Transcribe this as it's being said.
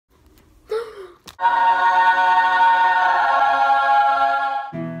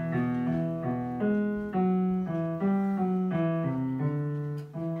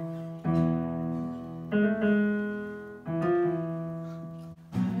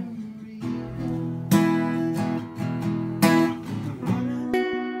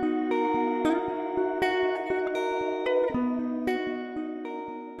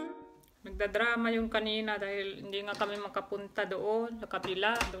Nagdadrama yung kanina dahil hindi nga kami makapunta doon sa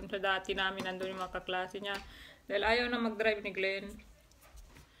kapila, doon sa dati namin nandun yung mga kaklase niya. Dahil ayaw na mag-drive ni Glenn.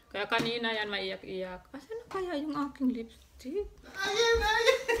 Kaya kanina yan maiyak-iyak. Asan na kaya yung aking lipstick? Ano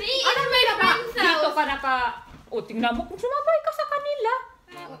may friends house? Dito ka naka... O, tingnan mo kung sumabay ka sa kanila.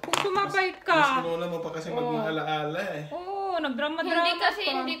 Kung sumabay ka. Mas pinuna mo pa kasi magmahala-ala eh. Oo, nagdrama-drama Hindi kasi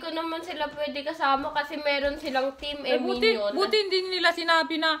ka. hindi ko naman sila pwede kasama kasi meron silang team Buti Minion. hindi nila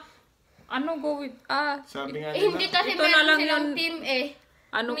sinabi na ano go with Sabi nga Hindi nila, kasi ito na meron lang silang yun. team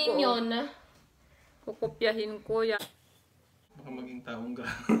Ano Minion. ko kukopyahin ko yan. baka maging taong ga.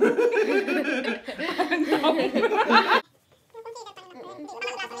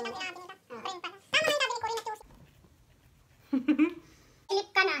 Ilip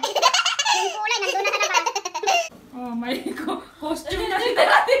ka na. Yung kulay nandun na sa labas. Oh, may costume na si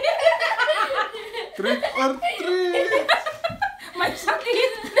Daddy. Trick or treat! May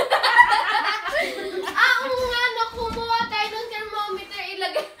sakit. Oo nga, kumuha tayo ng thermometer,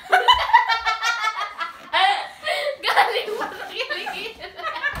 ilagay. Galing pa sa kilikit.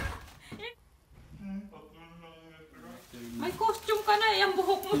 May costume ka na eh, ang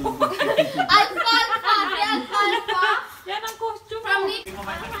buhok mo. Alfalfa! Si Alfalfa! Yan ang costume From mo. Nick. Hindi mo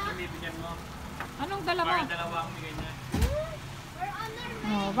ba bibigyan mo? Anong dalawa? Dalawang bigay niya.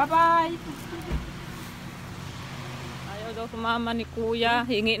 Oh, bye-bye. Ayaw daw sumama ni Kuya.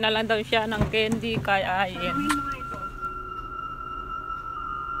 Hingi na lang daw siya ng candy kay Ayen.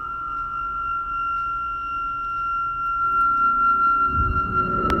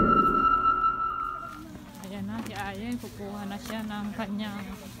 Ayan na si Ayen. Kukuha na siya ng kanyang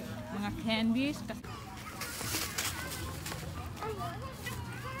mga candies.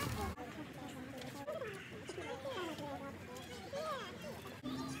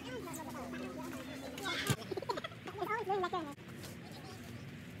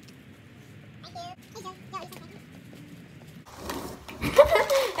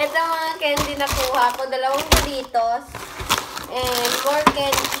 Ito mga candy na kuha ko. 2 Doritos. And more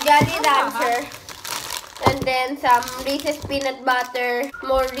candy. Jolly Rancher. And then some Reese's Peanut Butter.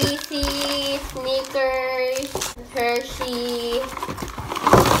 More Reese's, Snickers, Hershey.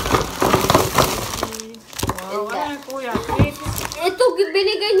 Wow, ano Kuya? Sweet. Ito,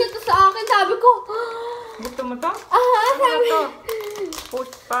 binigay niya to sa akin. Sabi ko, Gusto mo to? ah, Ano sabi. to?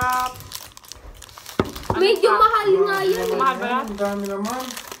 Push pop. Medyo mahal nga yun. Mahal ba yan? Ang dami naman.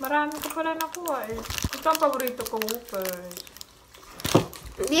 Marami ko pala nakuha eh. Ito ang paborito ko, Whoopers.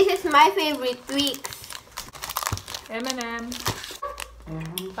 This is my favorite Twix. M&M.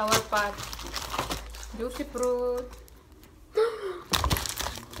 Sour Patch. Juicy Fruit.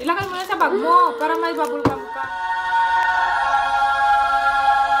 Ilagay mo na sa bag mo para may bubble gum ka.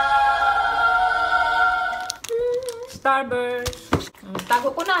 Starburst. Tago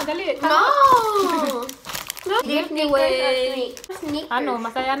ko na, dali. No! Tago. No! Disney way. Snickers. Ano,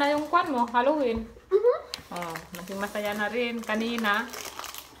 masaya na yung kwan mo, Halloween. Oh, naging masaya na rin. Kanina,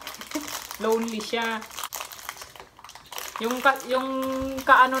 lonely siya. Yung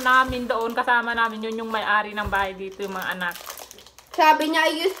kaano namin doon, kasama namin, yun yung may-ari ng bahay dito, yung mga anak. Sabi niya,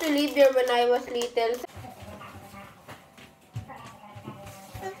 I used to live there when I was little.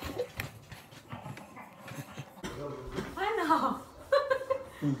 Ano?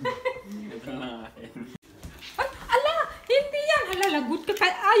 Ay, ala! Hindi yan! Ala, lagot ka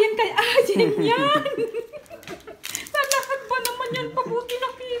kay Ayen yan! Nalakad ba naman yan? Pabuti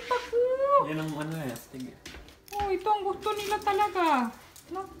nakita ko! Yan ang ano eh. Sige. Oh, ito ang gusto nila talaga.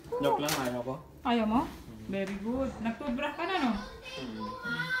 Naku. Joke lang, ayaw ko. Ayaw mo? Very good. Nagtubra ka na, no?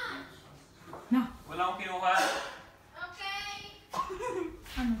 Na. Wala akong kinuha. Okay.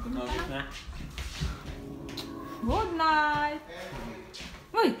 Ano to? Notice na. Good night!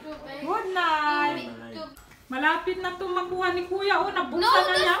 Uy! Good night! Malapit na ito makuha ni Kuya. Oh, No, nabuksan na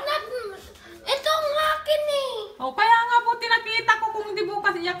that's niya. not... Ito ang akin eh. Oh, kaya nga buti nakita ko kung hindi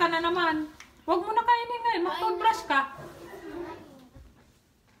bukas iyak ka na naman. Huwag mo na kainin ngayon. Mag-toothbrush ka.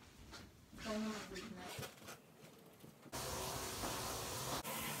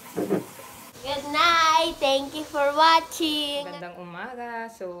 Good night. Thank you for watching. Magandang umaga.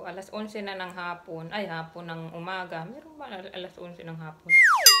 So, alas 11 na ng hapon. Ay, hapon ng umaga. Meron ba alas 11 ng hapon?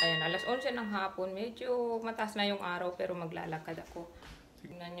 Ayan, alas 11 ng hapon. Medyo mataas na yung araw pero maglalakad ako.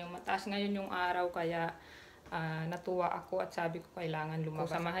 Tingnan nyo, mataas ngayon yung araw kaya natuwa ako at sabi ko kailangan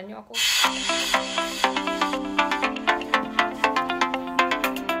lumabas. Samahan nyo ako.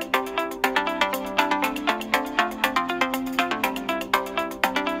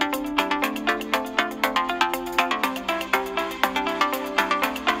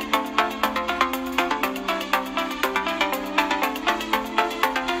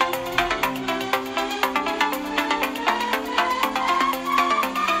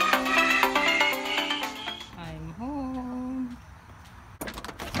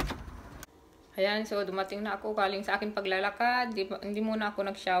 Ayan, so dumating na ako galing sa akin paglalakad. Hindi muna ako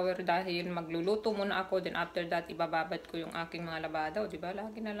nag-shower dahil magluluto muna ako. Then after that, ibababad ko yung aking mga labada. Diba?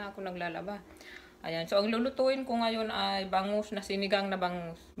 Lagi na lang ako naglalaba. Ayan, so ang lulutuin ko ngayon ay bangus na sinigang na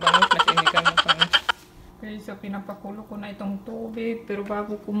bangus. Bangus na sinigang na bangus. Okay, so pinapakulo ko na itong tubig. Pero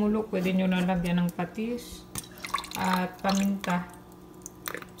bago kumulo, pwede nyo na lagyan ng patis at paminta.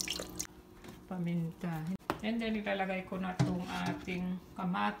 Paminta. And then, ilalagay ko na itong ating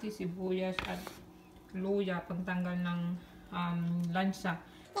kamatis, sibuyas, at luya, pagtanggal ng lansa.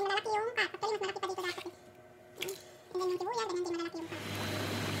 Yan malalaki yung actually mas malaki pa dito dapat. And then yung sibuyas, ganyan din malalaki yung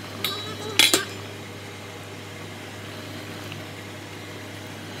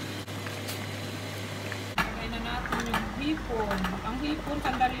Lagay na natin yung hipon. Ang hipon,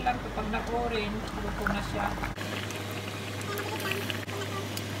 sandali lang ito. Pag nag-orange, luto na siya.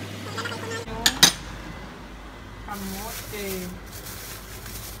 Kamote.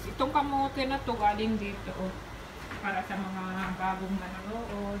 Itong kamote na to galing dito. Para sa mga bagong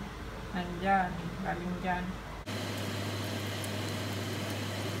nanonood. Nandyan. Galing dyan.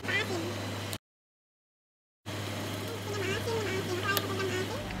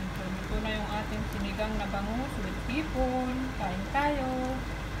 So, ito na yung ating sinigang na bangus with hipon. Kain tayo.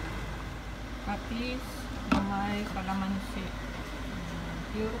 Patis na may kalamansi.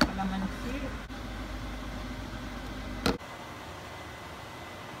 Pure kalamansi.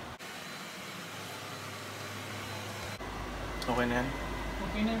 Okay na yan?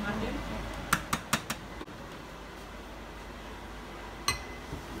 Okay na yung atin.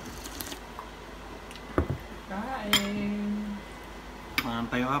 Kain. Mangan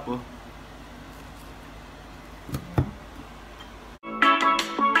tayo apo.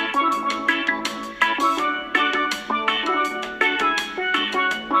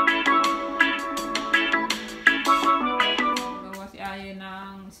 Gawa si Aya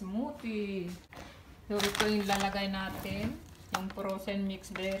ng smoothie. So ito yung lalagay natin. Yung frozen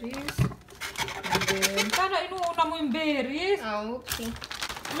mixed berries. And then, sana inuuna mo yung berries. Oh, whoopsie.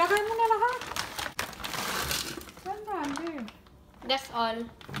 Ilagay mo na lahat. Sandali. That's all.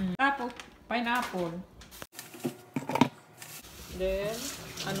 Tapos, pineapple. Then,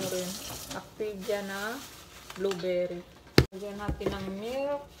 ano rin, activia na blueberry. Lagyan natin ng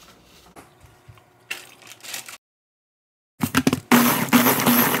milk.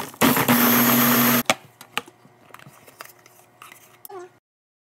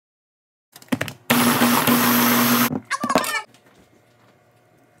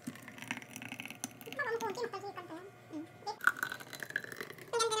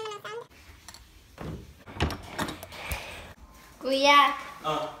 Kuya,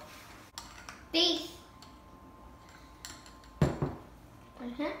 Ah, taste.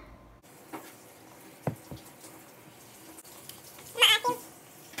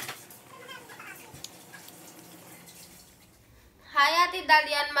 Hi, Ate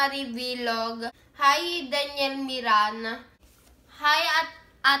Dalian Marie Vlog. Hi, Daniel Miran. Hi,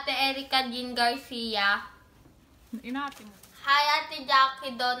 Ate Erica Jean Garcia. Inati mo. Hi, Ate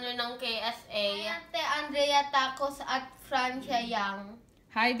Jackie Donner ng KSA. Hi, Ate Andrea Tacos at Francia Yang.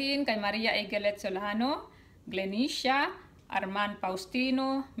 Hi din kay Maria Egelet Solano, Glenicia, Arman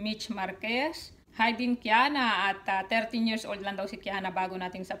Faustino, Mitch Marquez. Hi din Kiana at 13 years old lang daw si Kiana bago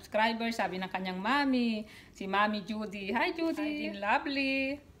nating subscriber. Sabi ng kanyang mami, si Mami Judy. Hi Judy! Hi din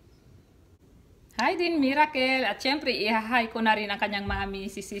Lovely! Hi din Miracle! At syempre, i-hi ko na rin ang kanyang mami,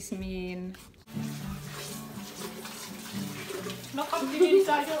 si Sismin. Nakapilin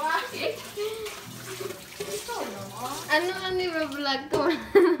tayo Ano i-vlog ko?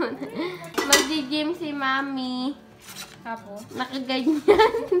 Magji-gym si Mami. Tapos, Nakaganyan.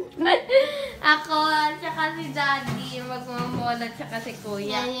 Ako at saka si Daddy. Magmamola at saka si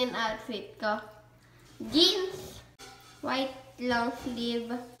Kuya. Yan yung outfit ko. Jeans. White long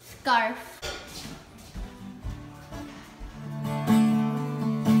sleeve. Scarf.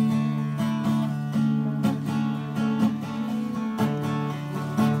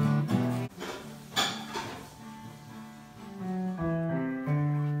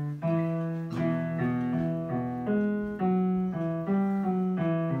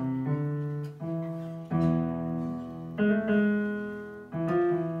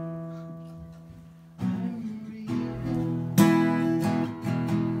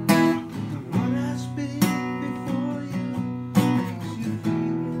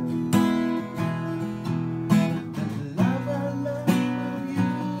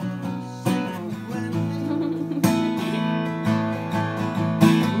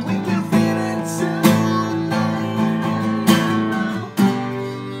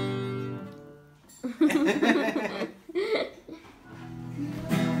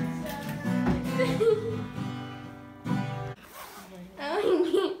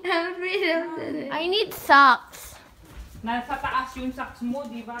 I need socks. Nasa taas yung socks mo,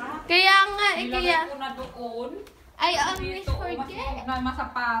 di ba? Kaya nga, Nilagay ko na doon. I always Dito, forget. na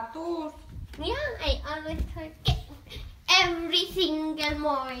masapatos. Yeah, I always forget. Every single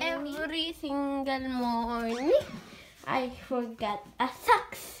morning. Every single morning. I forgot a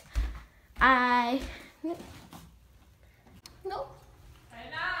socks. No.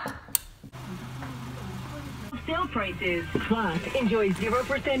 Sale prices. Plus, enjoy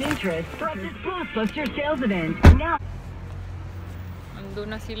 0% interest for up to plus your sales event. Now. Ando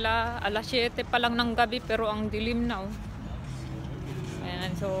na sila. Alas 7 pa lang ng gabi pero ang dilim na oh.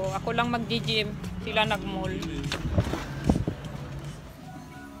 Ayan, so ako lang mag-GGM. Sila nag-mall.